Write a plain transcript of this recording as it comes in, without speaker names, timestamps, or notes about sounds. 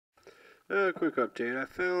Quick update. I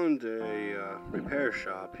found a repair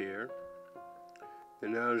shop here,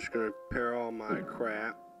 and now I'm just gonna repair all my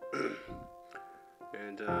crap,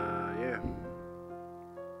 and yeah,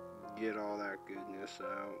 get all that goodness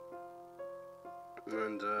out,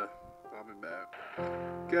 and I'll be back.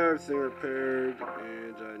 Got everything repaired,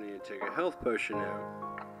 and I need to take a health potion out.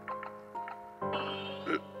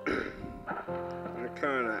 I'm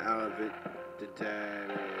kind of out of it today,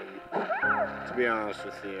 and to be honest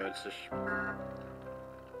with you,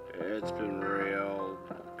 it's been real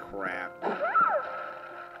crap.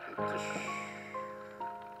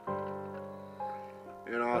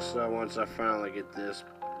 And also, once I finally get this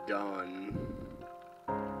done,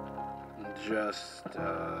 just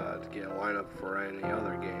to get a lineup for any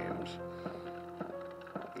other games,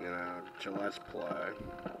 you know, to let's play.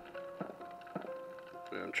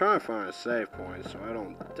 And I'm trying to find a save point so I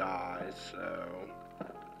don't die, so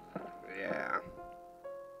yeah.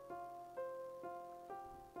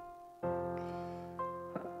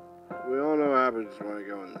 We all know what happens when I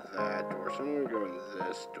go in that door, so I'm going to go in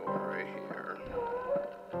this door right here.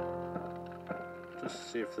 Just to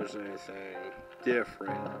see if there's anything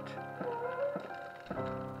different.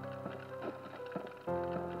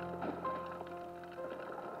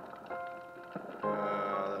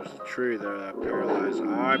 There's a tree there that paralyzed.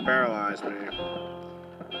 Oh, it paralyzed me.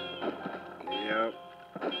 Yep.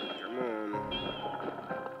 Come on.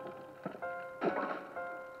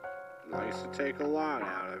 Likes to take a lot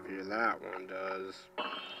out of you, that one does.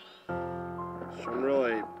 So I'm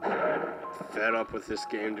really fed up with this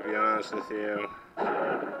game, to be honest with you.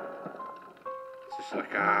 It's just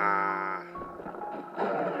like,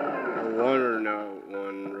 no wonder no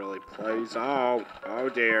one really plays. Oh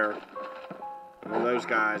dear. Oh, those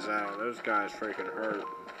guys out. Those guys freaking hurt.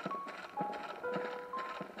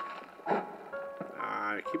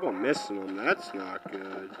 I keep on missing them. That's not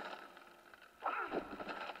good.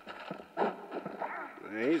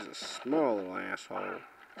 Man, he's a small little asshole.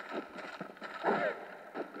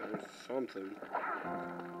 There's something.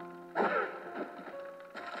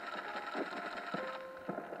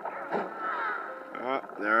 Oh,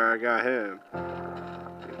 there I got him.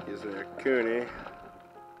 He's a Cooney.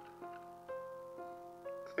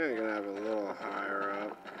 I think I'm gonna have a little higher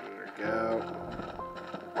up. There we go.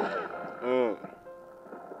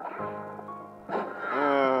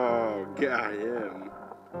 Oh, got him.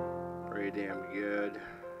 Pretty damn good.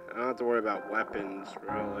 I don't have to worry about weapons,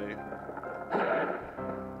 really.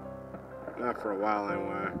 Not for a while,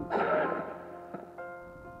 anyway.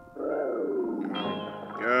 Oh,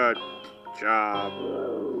 good job.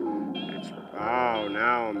 Oh,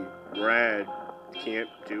 now I'm red. Can't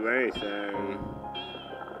do anything.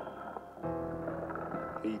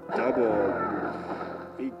 He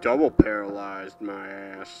double paralyzed my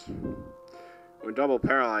ass. When double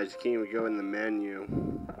paralyzed, you can't even go in the menu.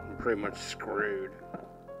 I'm pretty much screwed.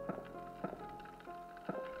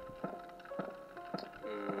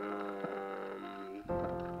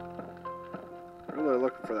 Really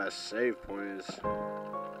looking for that save point. It's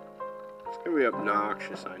gonna be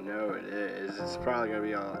obnoxious, I know it is. It's probably gonna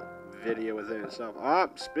be a video within itself. Oh,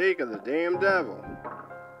 speak of the damn devil.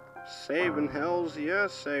 Saving hells,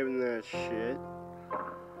 yes, saving that shit.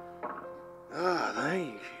 Ah,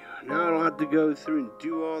 thank you. Now I don't have to go through and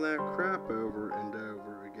do all that crap over and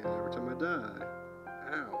over again every time I die.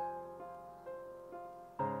 Ow.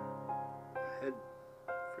 My head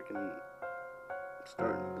freaking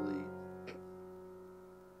starting to bleed.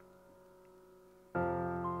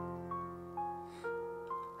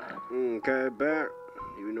 Okay, back.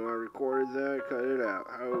 Even though I recorded that, cut it out.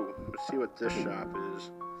 Oh, let's see what this shop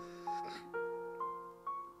is.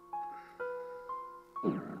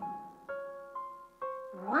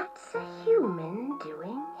 What's a human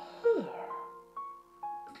doing here?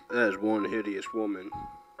 That is one hideous woman.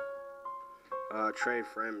 Trade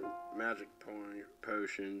friend magic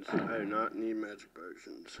potions. I do not need magic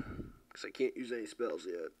potions. Because I can't use any spells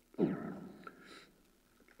yet.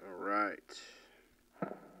 Alright.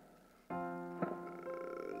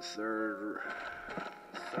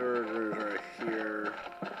 Third room right here.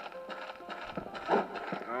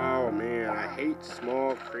 Oh man, I hate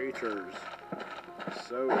small creatures.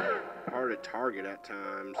 So hard to target at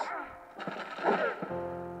times.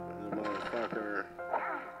 This motherfucker.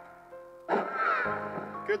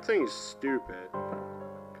 Good thing he's stupid.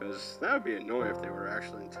 Because that would be annoying if they were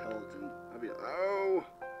actually intelligent. I'd be like, oh,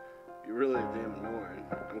 you're really damn annoying.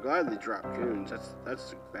 I'm glad they dropped coons.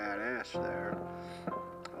 That's badass there.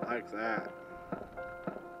 I like that.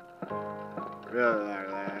 Really like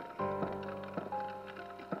that.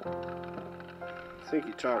 I think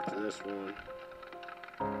you talked to this one.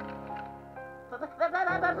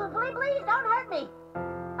 Please don't hurt me.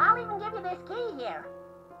 I'll even give you this key here.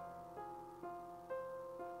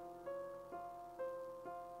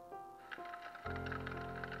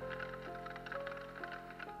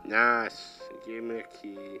 Nice. He gave me a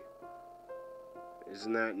key.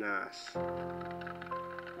 Isn't that nice?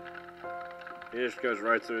 He just goes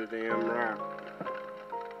right through the damn rock.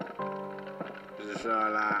 Just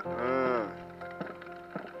like,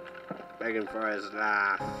 begging for his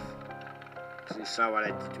life. Cause he saw what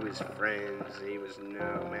I did to his friends. He was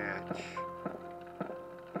no match.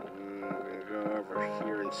 I'm gonna go over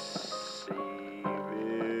here and save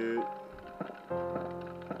it.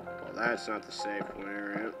 Well, that's not the safe point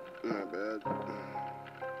area. My bad.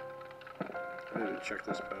 I didn't check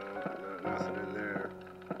this panel. No, nothing in there.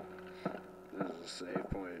 This is a save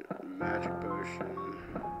point. Magic potion.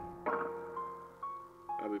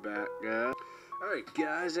 I'll be back, guys. Alright,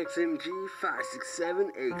 guys.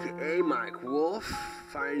 XMG567, aka Mike Wolf.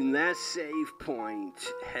 Finding that save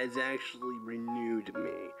point has actually renewed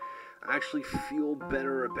me. I actually feel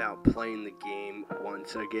better about playing the game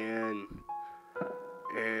once again.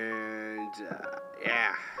 And,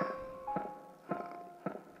 yeah.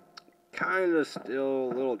 Kinda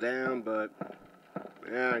still a little down, but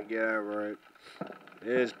yeah, get over it. It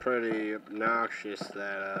is pretty obnoxious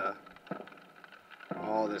that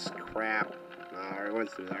all this crap I already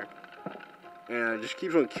went through there, and it just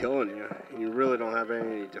keeps on killing you. You really don't have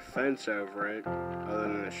any defense over it other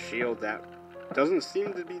than a shield that doesn't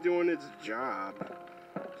seem to be doing its job.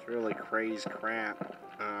 It's really crazy crap.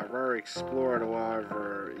 I've already explored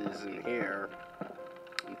whatever is in here.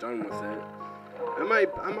 I'm done with it. I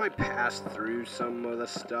might pass through some of the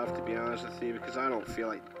stuff, to be honest with you, because I don't feel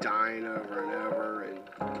like dying over and over, and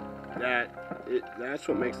that's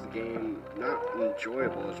what makes the game not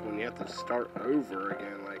enjoyable, is when you have to start over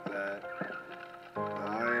again like that.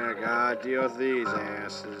 Oh yeah, gotta deal with these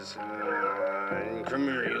asses. Come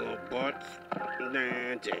here, you little butts.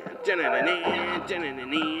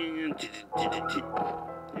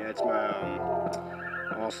 Yeah, it's my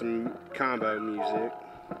awesome combo music.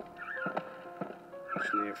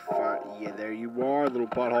 Yeah, there you are, little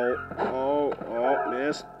butthole. Oh,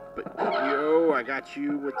 missed. But, yo, I got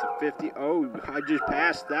you with the 50. Oh, I just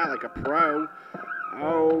passed that like a pro.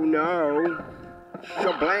 Oh, no.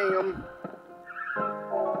 Shablam.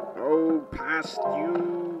 Oh, passed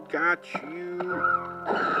you. Got you.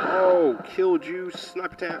 Oh, killed you.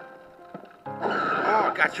 Sniper tap.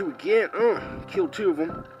 Oh, got you again. Killed two of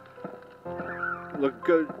them. Look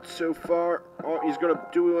good so far. Oh, he's gonna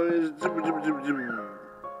do one of his. He's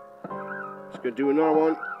gonna do another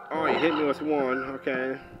one. Oh, he hit me with one.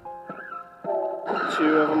 Okay.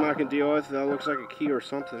 Two of them I can deal with. That looks like a key or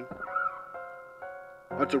something.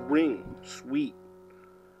 Oh, it's a ring. Sweet.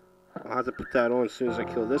 I'll have to put that on as soon as I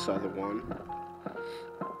kill this other one.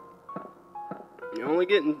 You're only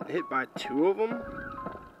getting hit by two of them?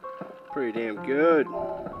 Pretty damn good.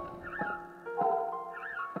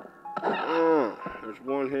 There's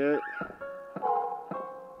one hit.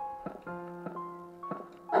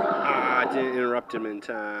 I didn't interrupt him in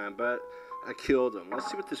time, but I killed him. Let's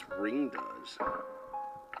see what this ring does.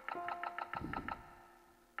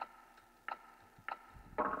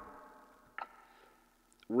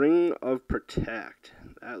 Ring of Protect.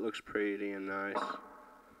 That looks pretty damn nice.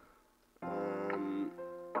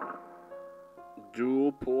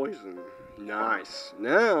 Dual poison. Nice.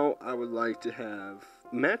 Now I would like to have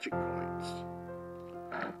magic points.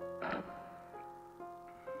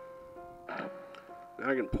 Now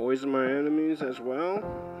I can poison my enemies as well.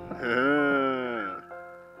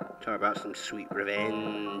 Talk about some sweet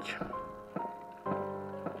revenge.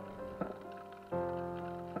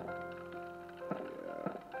 Yeah.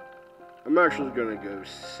 I'm actually gonna go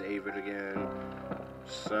save it again.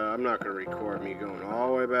 So I'm not gonna record me going all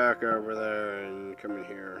the way back over there and coming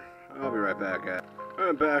here. I'll be right back.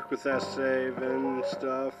 I'm back with that save and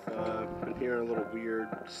stuff. Been hearing a little weird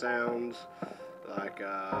sounds, like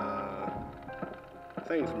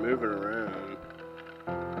things moving around,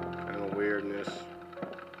 kind of weirdness.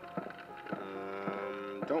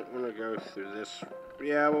 Don't want to go through this.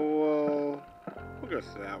 Yeah, we'll go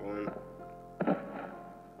through that one. A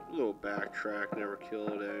little backtrack, never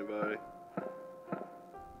killed anybody.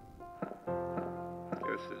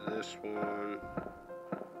 Go through this one.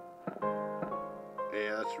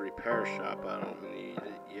 Yeah, that's a repair shop. I don't need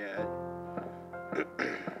it yet.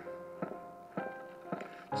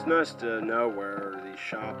 It's nice to know where these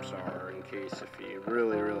shops are in case if you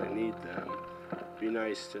really, really need them. It'd be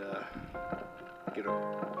nice to get a... I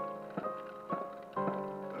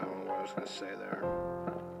don't know what I was going to say there.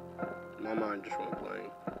 My mind just went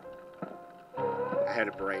blank. I had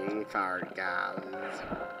a brain fart, guys.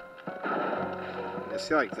 You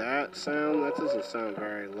see, like that sound? That doesn't sound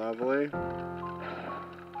very lovely.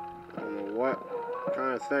 I don't know what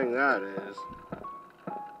kind of thing that is.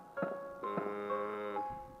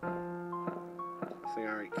 I think I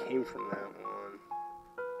already came from that one.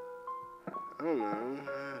 I don't know.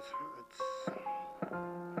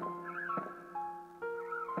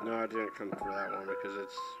 No, I didn't come for that one because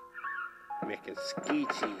it's making ski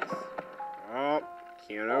teeth. Oh,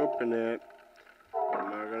 can't open it. What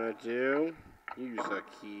am I gonna do? Use a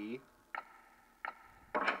key.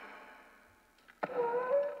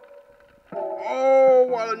 Oh,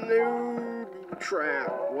 what a noob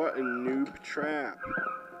trap. What a noob trap.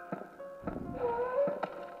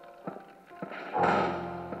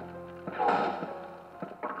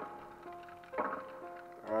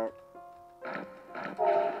 Oh.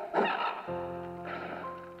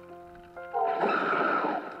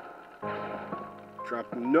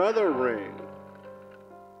 Dropped another ring.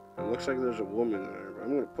 It looks like there's a woman there, but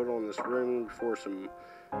I'm gonna put on this ring before some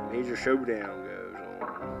major showdown goes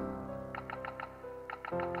on.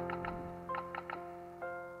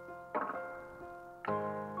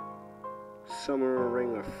 Summon a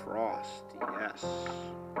ring of frost, yes.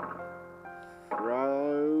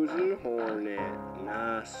 Frozen hornet,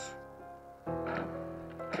 nice.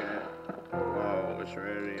 Okay. Whoa, is there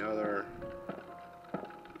any other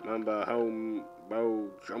mumbo home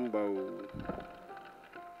jumbo?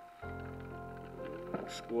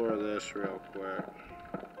 Explore this real quick.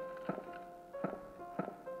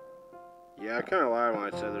 Yeah, I kind of lied when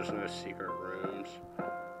I said there's no secret rooms.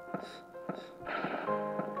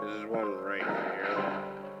 There's one right here.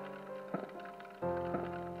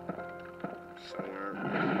 Somewhere.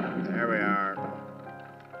 There we are.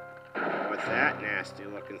 What's that nasty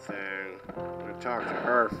looking thing? I'm gonna talk to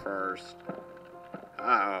her first.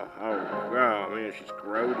 Uh-oh. Oh, man, she's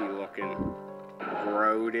grody looking.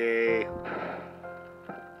 Grody.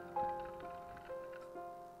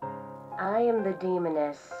 I am the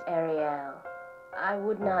demoness, Ariel. I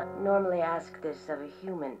would not normally ask this of a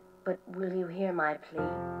human, but will you hear my plea?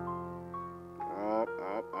 Oh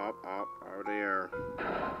dear.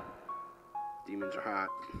 Demons are hot.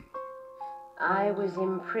 I was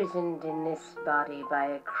imprisoned in this body by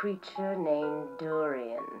a creature named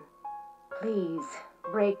Durian. Please,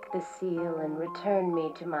 break the seal and return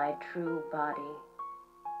me to my true body.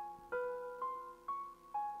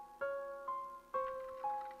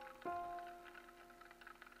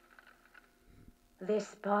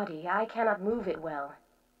 This body, I cannot move it well.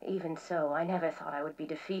 Even so, I never thought I would be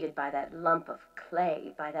defeated by that lump of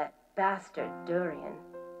clay, by that bastard Durian.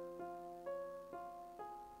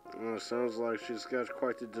 Well, it sounds like she's got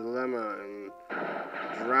quite the dilemma and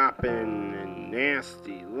dropping and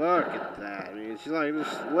nasty. Look at that. I mean, she's like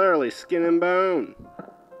just literally skin and bone.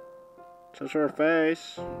 Touch her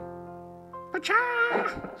face. Pacha!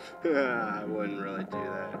 I wouldn't really do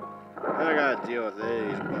that. I gotta deal with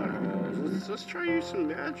these buttholes. Let's try use some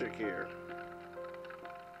magic here.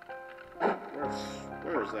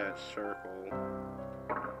 Where's that circle?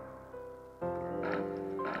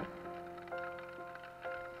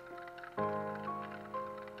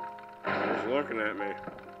 He's looking at me.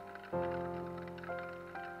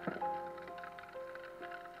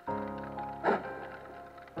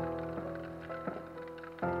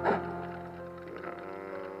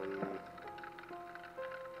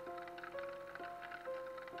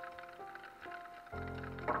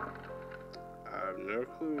 I have no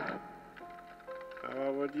clue how I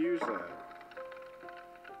would use that.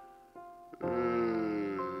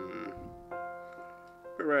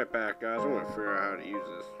 Be right back, guys. I want to figure out how to use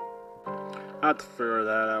this. I have to figure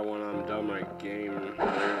that out when I'm done my game,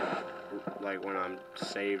 like when I'm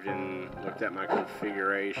saved and looked at my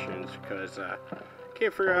configurations, because I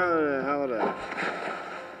can't figure out how to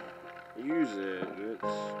use it.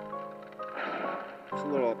 It's a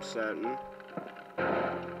little upsetting.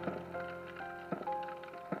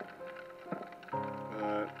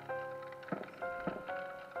 But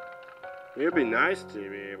it'd be nice to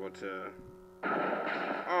be able to.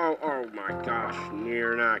 Oh my gosh,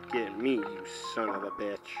 you're not getting me, you son of a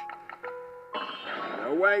bitch.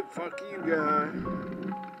 No way, fuck you, guy.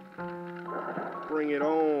 Bring it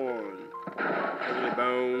on. Ugly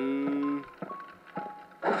bone.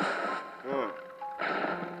 Huh.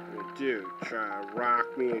 Dude, try to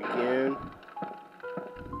rock me again.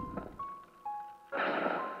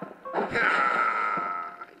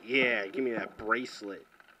 Yeah, give me that bracelet.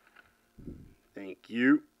 Thank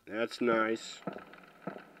you. That's nice.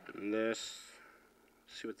 And this.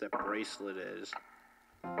 See what that bracelet is.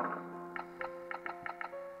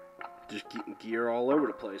 Just getting gear all over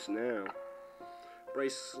the place now.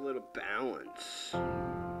 Bracelet of balance.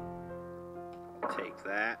 I'll take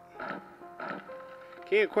with that.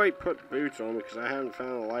 Can't quite put boots on because I haven't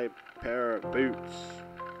found a light pair of boots.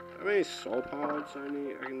 How many soul pods I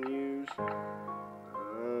can use?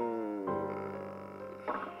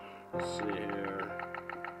 Let's see here.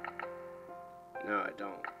 No, I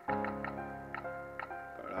don't.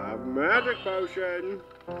 But I have a magic potion.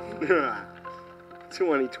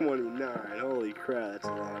 2029. Holy crap, that's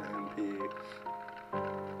a lot of MP.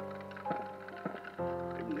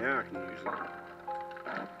 Maybe now I can use it.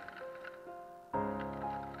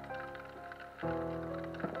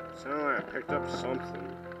 Sounded like I picked up something.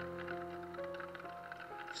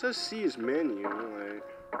 It says see his menu, like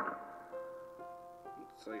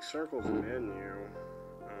it's like circles menu.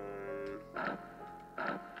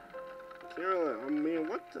 I mean,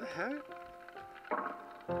 what the heck?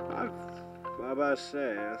 I'm about to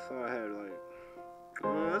say, I thought I had like,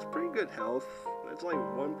 that's pretty good health. That's like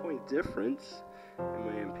 1 point difference in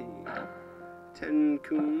my MP. 10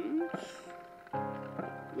 coons.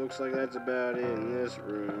 Looks like that's about it in this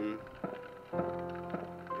room.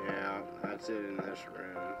 Yeah, that's it in this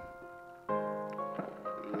room.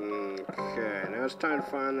 Okay, now it's time to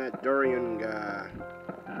find that Durian guy.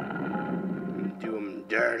 And do him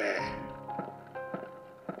dirty.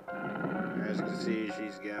 As you can see,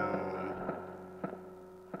 she's gone.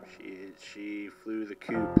 She flew the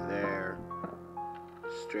coop there.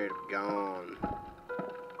 Straight up gone.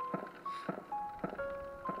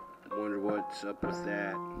 Wonder what's up with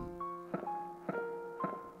that.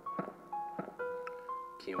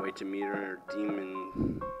 Can't wait to meet her in her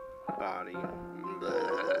demon body.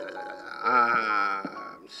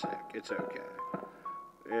 I'm sick. It's okay.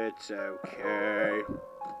 It's okay.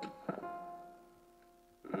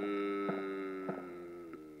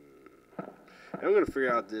 I'm gonna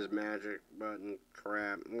figure out this magic button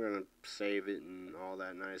crap. I'm gonna save it and all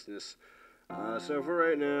that niceness. So for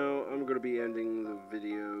right now, I'm gonna be ending the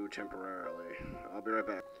video temporarily. I'll be right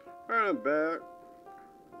back. Alright, I'm back.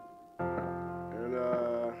 And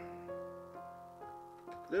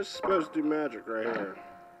this is supposed to do magic right here.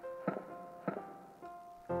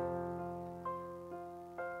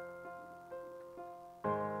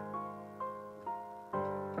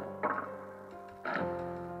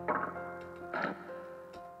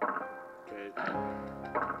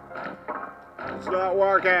 It's not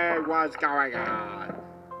working. What's going on?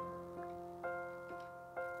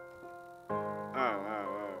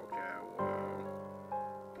 Okay. Whoa.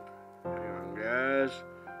 Hang on, guys.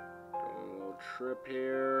 Going a little trip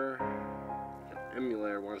here.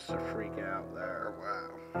 Emulator wants to freak out there. Wow.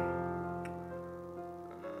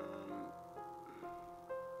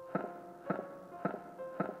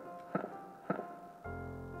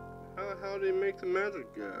 How the hell did he make the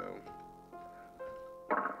magic go?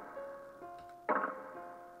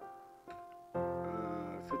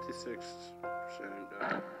 56%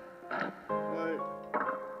 done. Like,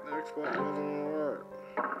 the X button doesn't work.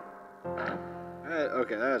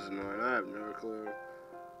 Okay, that's annoying. I have no clue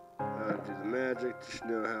how to do the magic. Just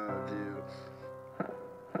know how to do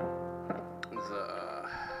the.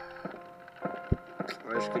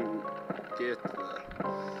 I just can get the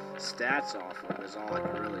stats off of it, is all I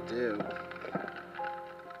can really do.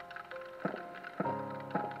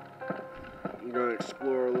 I'm going to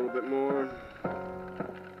explore a little bit more.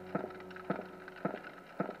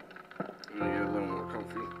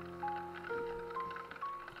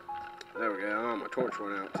 There we go. Oh, my torch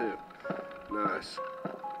went out too. Nice.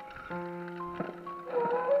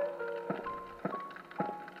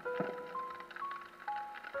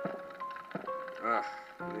 Ah,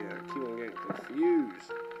 yeah, I keep on getting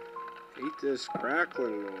confused. Hate this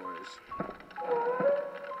crackling noise.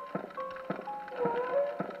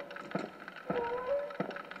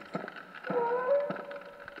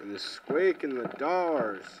 And the squeak in the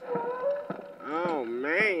doors. Oh,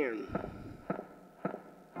 man.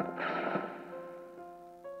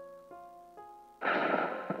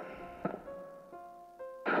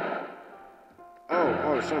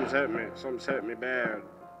 Oh, something's hit me. Something's hit me bad.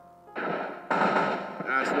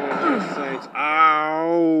 That's one of those things.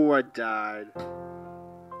 Ow, I died.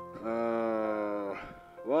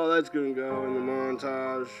 Well, that's gonna go in the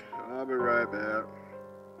montage. I'll be right back.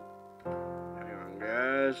 Hang on,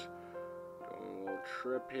 guys. Going a little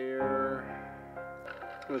trip here.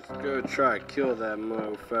 Let's go try to kill that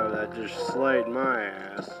mofo that just slayed my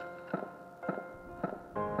ass.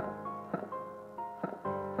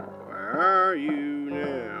 Where are you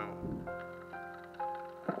now?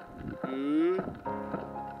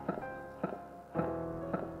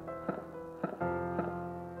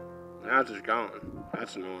 Now it's just gone.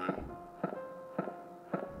 That's annoying.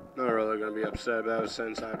 Not really gonna be upset about it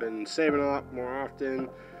since I've been saving a lot more often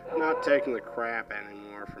Not taking the crap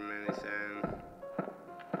anymore from anything.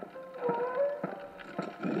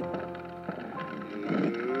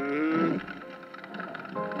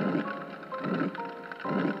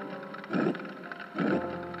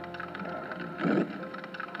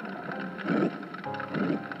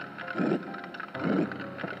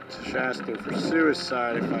 It's asking for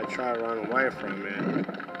suicide if I try to run away from it.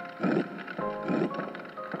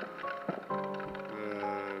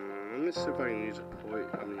 Let me see if I can use a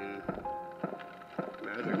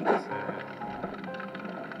magic with that.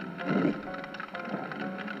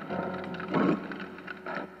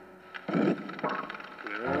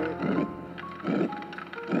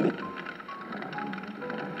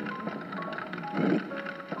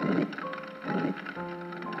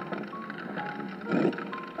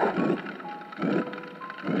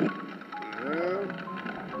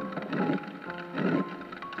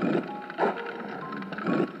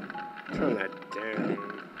 Turn that down.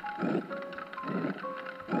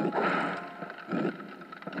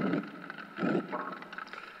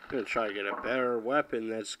 I'm gonna try to get a better weapon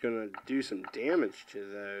that's gonna do some damage to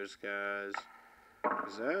those guys.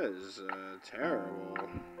 Cause that is terrible.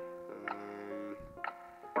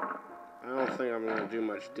 I don't think I'm gonna do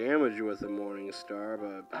much damage with the Morning Star,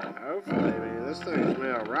 but hopefully, man, this thing's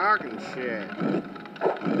made of rock and shit.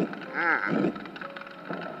 Ah.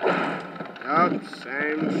 Yup,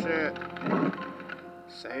 same shit.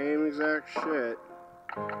 Same exact shit.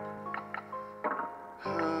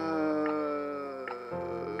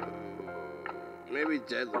 Maybe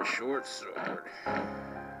deadly short sword.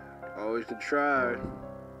 Always could try.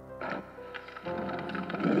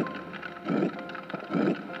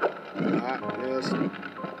 Missed.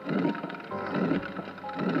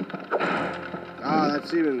 Ah,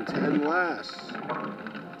 that's even 10 less.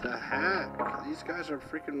 The heck? These guys are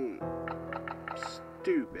freaking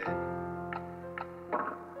stupid.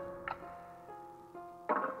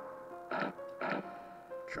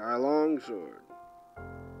 Try longsword.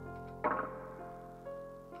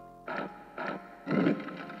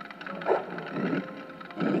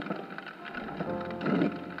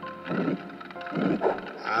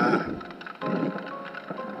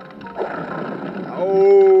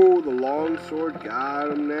 Oh, the longsword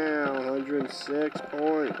got him now. 106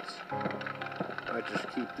 points. I just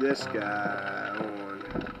keep this guy on.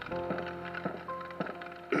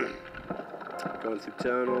 Going through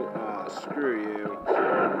tunnel. Oh, screw you.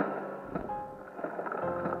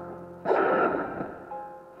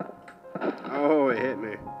 Oh, it hit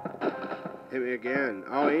me. Hit me again.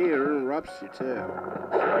 Oh, he interrupts you too.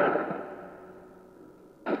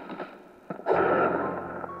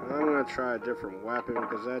 I'm gonna try a different weapon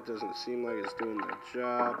because that doesn't seem like it's doing the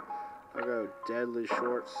job. I'll go deadly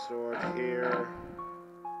short sword here.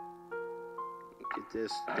 Get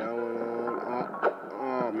this going on.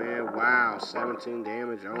 Oh man, wow, 17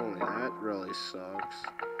 damage only. That really sucks.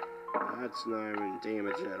 That's not even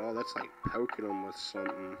damage at all. That's like poking them with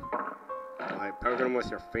something. Like poking them with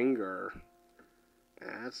your finger.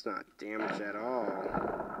 That's not damage at all.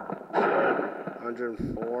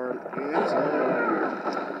 104. That's it.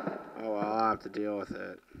 Oh well, I'll have to deal with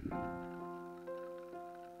it.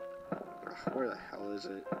 Where the hell is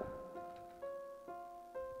it?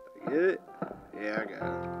 Did I get it? Yeah, I got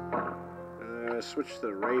it. Switch to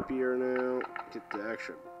the rapier now. Get the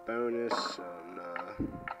extra bonus on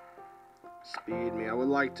speed. I would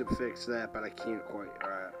like to fix that, but I can't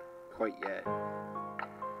quite yet.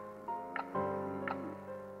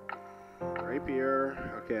 Rapier.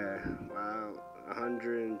 Okay. Wow.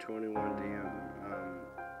 121 on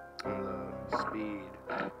the speed.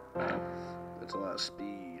 That's a lot of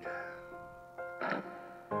speed.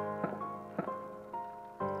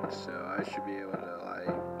 So I should be able to like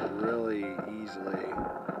really easily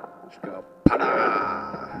just go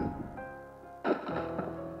pada,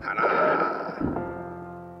 pada,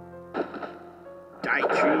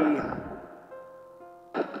 Daichi.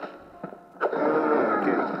 Oh,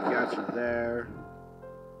 okay, got you there.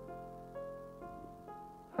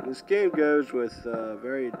 This game goes with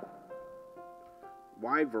very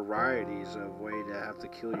wide varieties of way to have to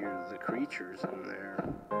kill the creatures in there.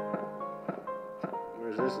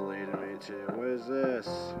 Where's this leading me to? What is this?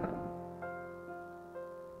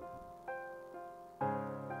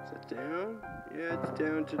 Is it down? Yeah, it's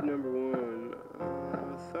down to number 1. I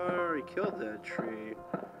thought I already killed that tree.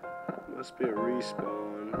 Must be a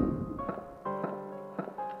respawn.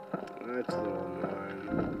 That's a little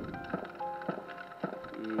annoying.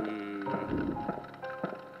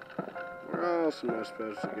 Where else am I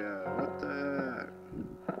supposed to go? What the heck?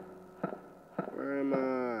 Where am I?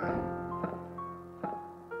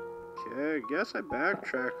 Okay, guess I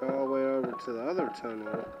backtrack all the way over to the other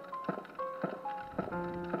tunnel.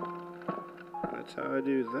 That's how I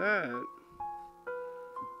do that.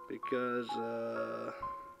 Because,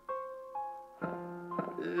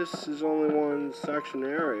 this is only one section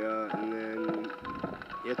area, and then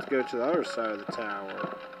you have to go to the other side of the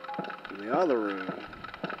tower, in the other room.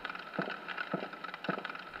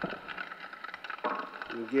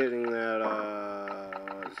 I'm getting that,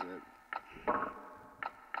 what is it?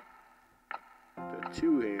 The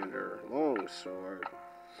two-hander, longsword.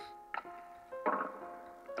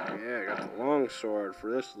 Yeah, I got the longsword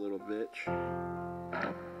for this little bitch.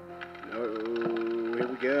 Oh, here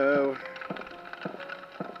we go.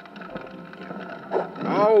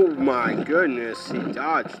 Oh my goodness, he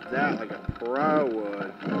dodged that like a pro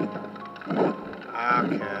would.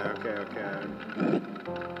 Okay.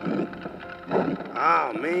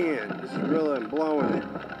 Oh man, this is really, I'm blowing it.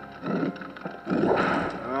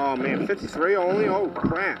 Oh man, 53 only? Oh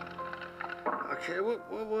crap. Okay,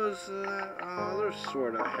 what was that other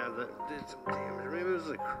sword I had that did some damage? Maybe it was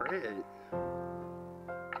a crit.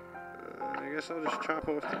 I guess I'll just chop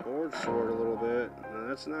him with the board sword a little bit. No,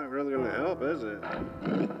 that's not really going to help, is it?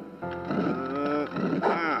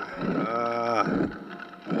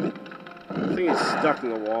 I think he's stuck in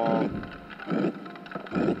the wall.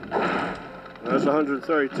 That's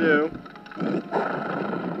 132.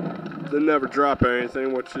 They never drop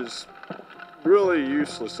anything, which is really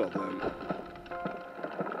useless of them.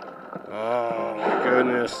 Oh my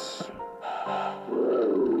goodness.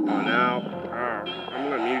 Oh, now. I'm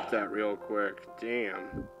gonna mute that real quick.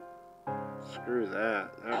 Damn. Screw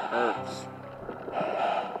that. That hurts.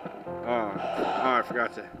 Oh, I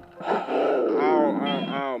forgot to.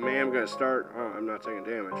 Oh, man, I'm gonna start. Oh, I'm not taking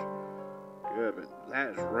damage. Good, but that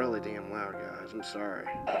is really damn loud, guys. I'm sorry.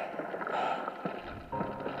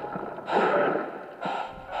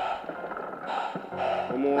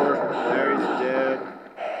 One more. There, he's dead.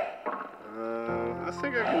 I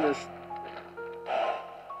think I can just.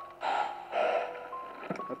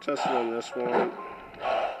 I'll test it on this one.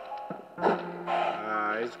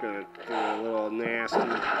 He's gonna do a little nasty.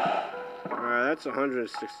 Alright, that's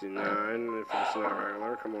 169 if it's not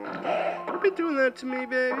regular. Come on. Don't be doing that to me,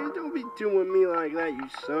 baby. Don't be doing me like that, you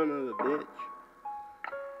son of a bitch.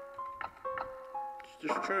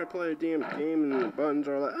 Just trying to play a damn game and the buttons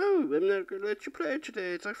are like, oh, I'm not gonna let you play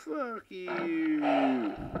today. It's like, fuck you.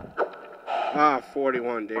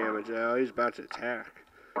 41 damage. Oh, he's about to attack.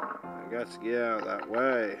 I got to get out of that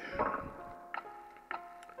way.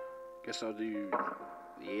 Guess I'll do,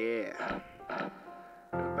 yeah.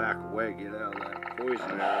 Go back away, get out of that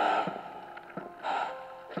poison area.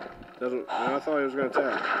 No, I thought he was going to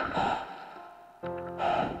attack.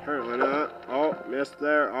 Apparently not. Oh, missed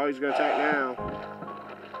there. Oh, he's going to attack now.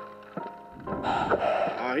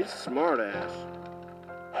 Oh, he's a smart ass.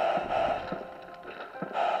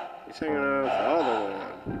 He's hanging on for the other one.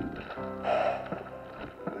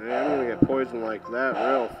 Man, I'm going to get poisoned like that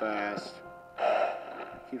real fast.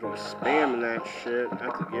 Keep on spamming that shit. I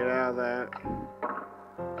have to get out of that.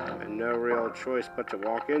 And no real choice but to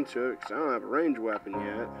walk into it because I don't have a ranged weapon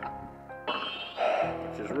yet.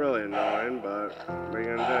 Which is really annoying, but what are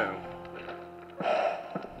you gonna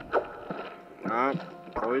do?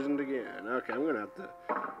 Poisoned again. Okay, I'm gonna have to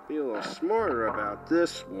be a little smarter about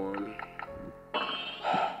this one.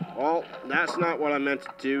 Well, that's not what I meant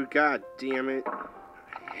to do. God damn it. I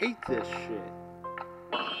hate this shit.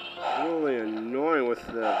 Really annoying with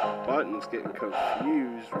the buttons getting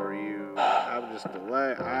confused or you have this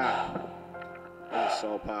delay. There's a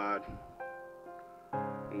soul pod.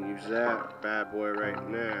 And use that bad boy right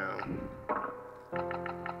now.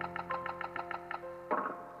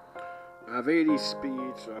 I have 80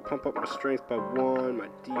 speed, so I pump up my strength by 1, my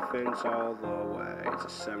defense all the way to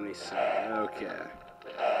 77. Okay.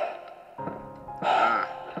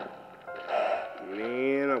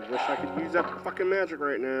 Man, I wish I could use that fucking magic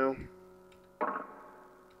right now.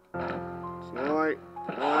 It's not like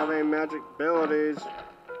I don't have any magic abilities.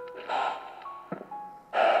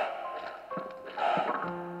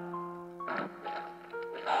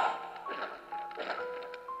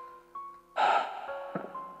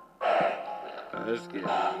 This is getting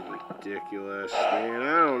ridiculous, man. I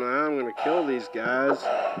don't know how I'm gonna kill these guys.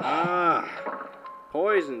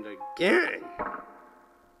 Poisoned again.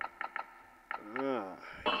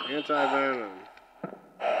 Anti-venom.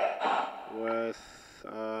 With,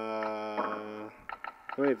 how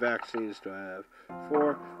many vaccines do I have?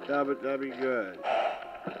 4. That'd be good.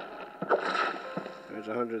 There's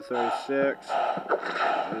 136.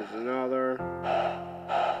 There's another.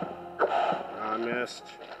 I missed.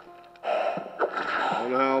 I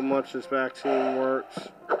don't know how much this vaccine works.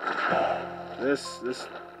 This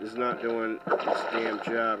is not doing its damn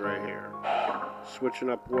job right here. Switching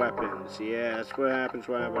up weapons. Yeah, that's what happens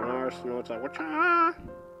when I have an arsenal. It's like, whatcha?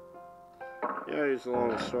 Yeah, use a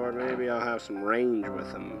long sword. Maybe I'll have some range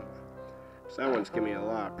with him. So that one's giving me a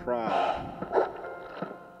lot of problem.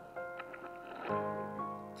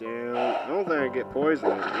 Damn, I don't think I get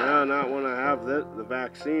poisoned. No, not when I have the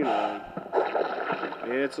vaccine on. I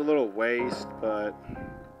mean, it's a little waste, but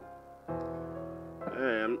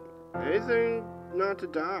hey, anything not to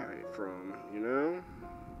die from, you know?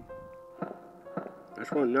 I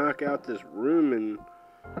just want to knock out this rooming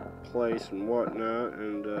place and whatnot,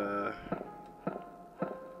 and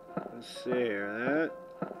let's see here.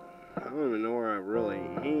 I don't even know where I really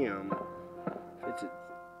am. If it's a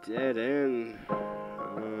dead end.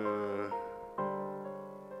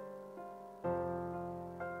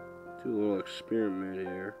 Do a little experiment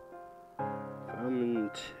here. I'm in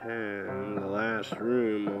 10, the last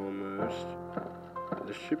room almost.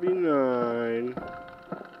 This should be 9.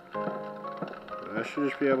 I should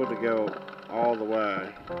just be able to go all the way.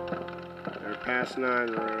 There, past 9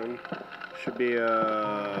 room. Should be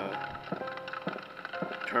a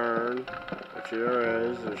turn, which there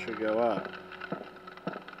is. It should go up.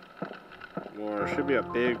 Or it should be a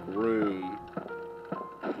big room,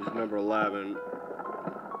 which is number 11.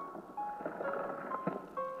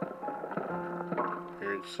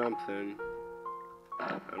 Hearing something.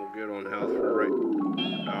 I'm good on health for right.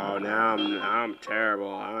 Oh, now I'm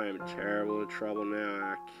terrible. I am terrible in trouble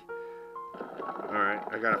now. Alright,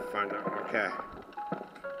 I gotta find out. Okay.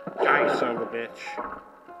 Die, son of a bitch.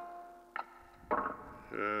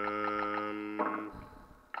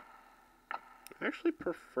 I actually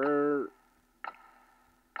prefer.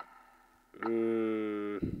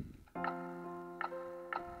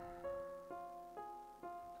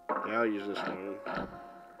 Yeah, I'll use this one.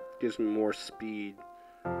 Gives me more speed.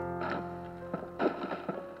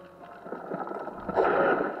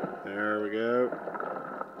 There we go.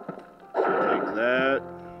 Take that.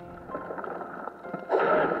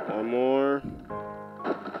 One more.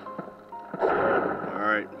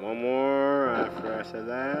 Alright, one more after I said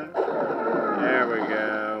that. There we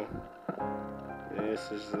go.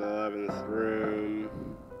 This is the 11th room.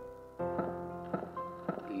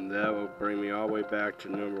 And that will bring me all the way back to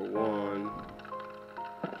number 1.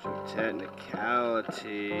 So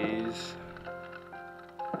technicalities,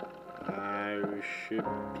 I should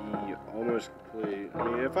be almost complete. I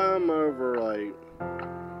mean, if I'm over like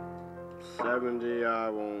 70, I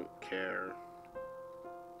won't care.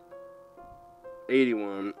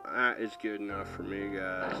 81, that is good enough for me,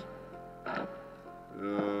 guys.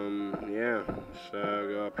 Yeah, so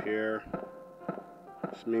go up here.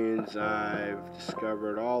 This means I've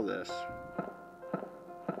discovered all this.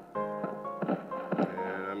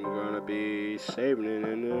 And I'm gonna be saving it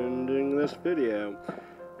and ending this video.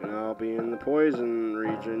 And I'll be in the poison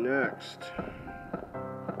region next.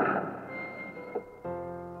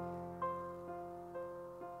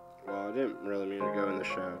 Well, I didn't really mean to go in the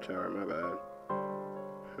shadow tower, my bad.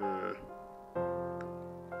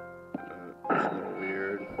 It's a little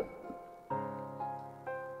weird.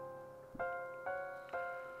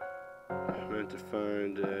 I meant to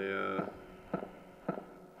find a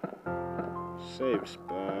save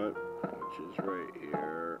spot, which is right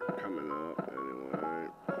here, coming up anyway.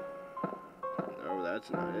 Oh, that's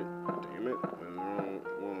not it. Damn it. I'm the wrong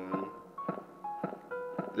one.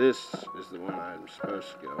 This is the one I'm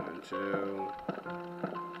supposed to go into.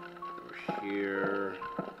 Over here.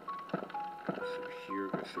 So here,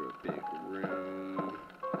 go through a big room.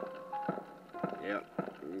 Yep,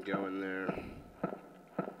 go in there.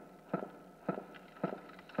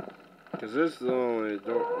 Because this is the only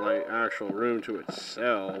door, like, actual room to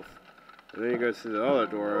itself. And then you go through the other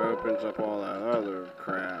door, it opens up all that other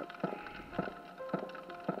crap.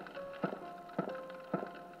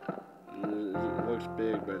 It looks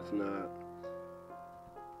big, but it's not.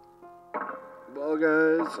 Well,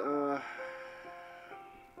 guys,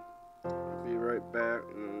 I'll be right back,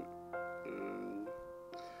 and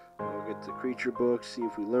I'll get the creature book, see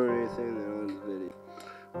if we learn anything, and then I'll end the video.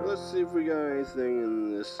 Well, let's see if we got anything in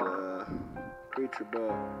this creature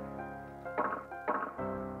book.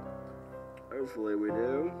 Hopefully we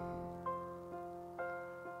do.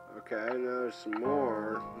 Okay, now there's some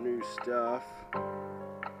more new stuff.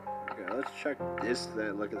 Okay, let's check this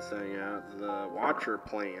looking thing out. The Watcher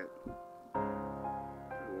plant.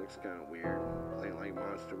 It looks kind of weird. Plant-like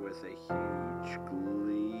monster with a huge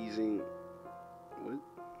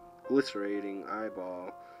glycerating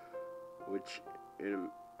eyeball, which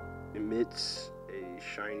emits a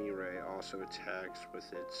shiny ray, also attacks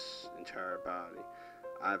with its entire body.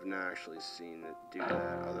 I've not actually seen it do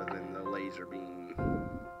that other than the laser beam.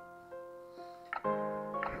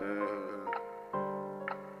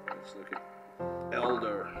 Let's look at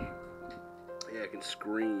Elder. Yeah, it can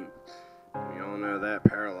scream. We all know that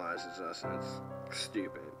paralyzes us, and it's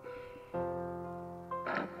stupid.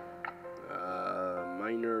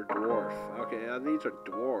 Minor dwarf. Okay, these are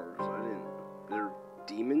dwarves. They're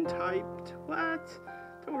demon typed? What?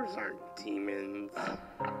 Dwarves aren't demons.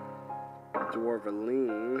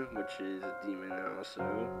 Dwarveling, which is a demon also,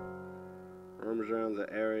 roams around the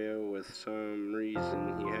area with some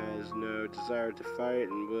reason. He has no desire to fight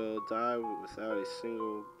and will die without a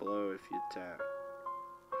single blow if you attack.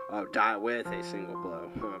 Oh, die with a single blow.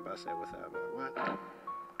 I'm about to say without. What?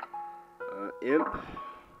 Imp.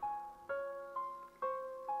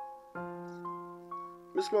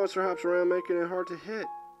 This monster hops around, making it hard to hit.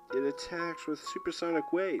 It attacks with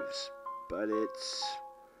supersonic waves, but it's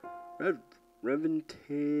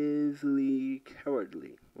relatively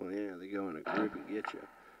cowardly. Well, yeah, they go in a group and get you.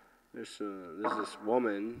 There's this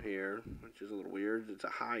woman here, which is a little weird. It's a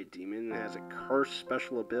high demon and has a cursed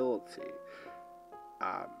special ability.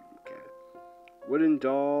 Okay. Wooden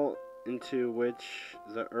doll into which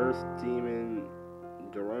the earth demon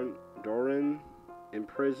Doran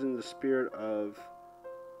imprisoned the spirit of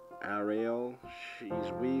Ariel.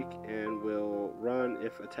 She's weak and will run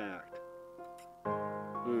if attacked.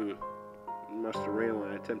 Must have ran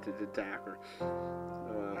when I attempted to attack her.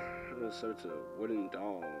 So it's a wooden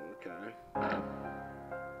doll. Okay.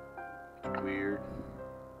 It's weird.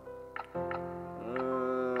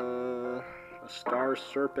 A star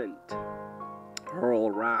serpent.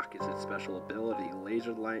 Hurl rock is its special ability.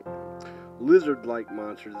 Lizard-like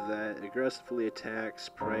monster that aggressively attacks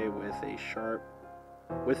prey with its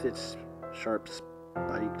sharp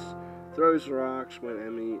spikes. Throws rocks when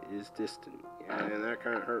enemy is distant. Yeah, and that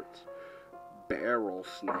kind of hurts. Barrel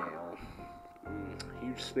snail.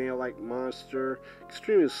 Huge snail-like monster.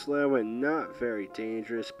 Extremely slow and not very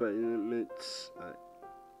dangerous, but emits...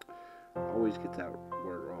 always get that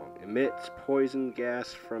word wrong. Emits poison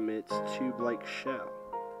gas from its tube-like shell.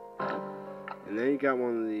 And then you got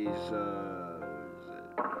one of these, what is it?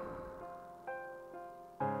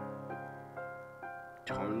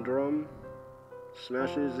 Tundrum?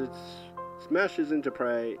 Smashes into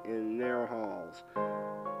prey in narrow halls.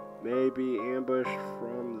 May be ambushed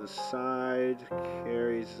from the side.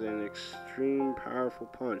 Carries an extreme powerful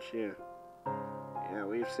punch. Yeah,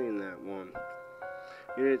 we've seen that one.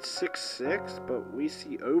 And it's 6'6", but we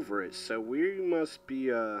see over it, so we must be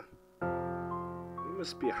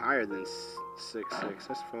higher than 6'6".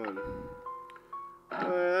 That's fun.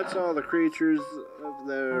 That's all the creatures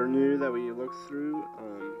that are new that we looked through.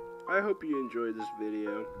 I hope you enjoyed this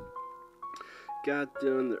video. Got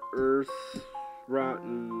done the earth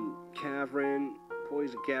rotten cavern.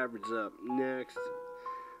 Poison caverns up next.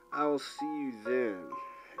 I will see you then.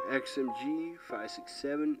 XMG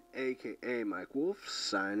 567, aka Mike Wolf,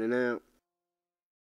 signing out.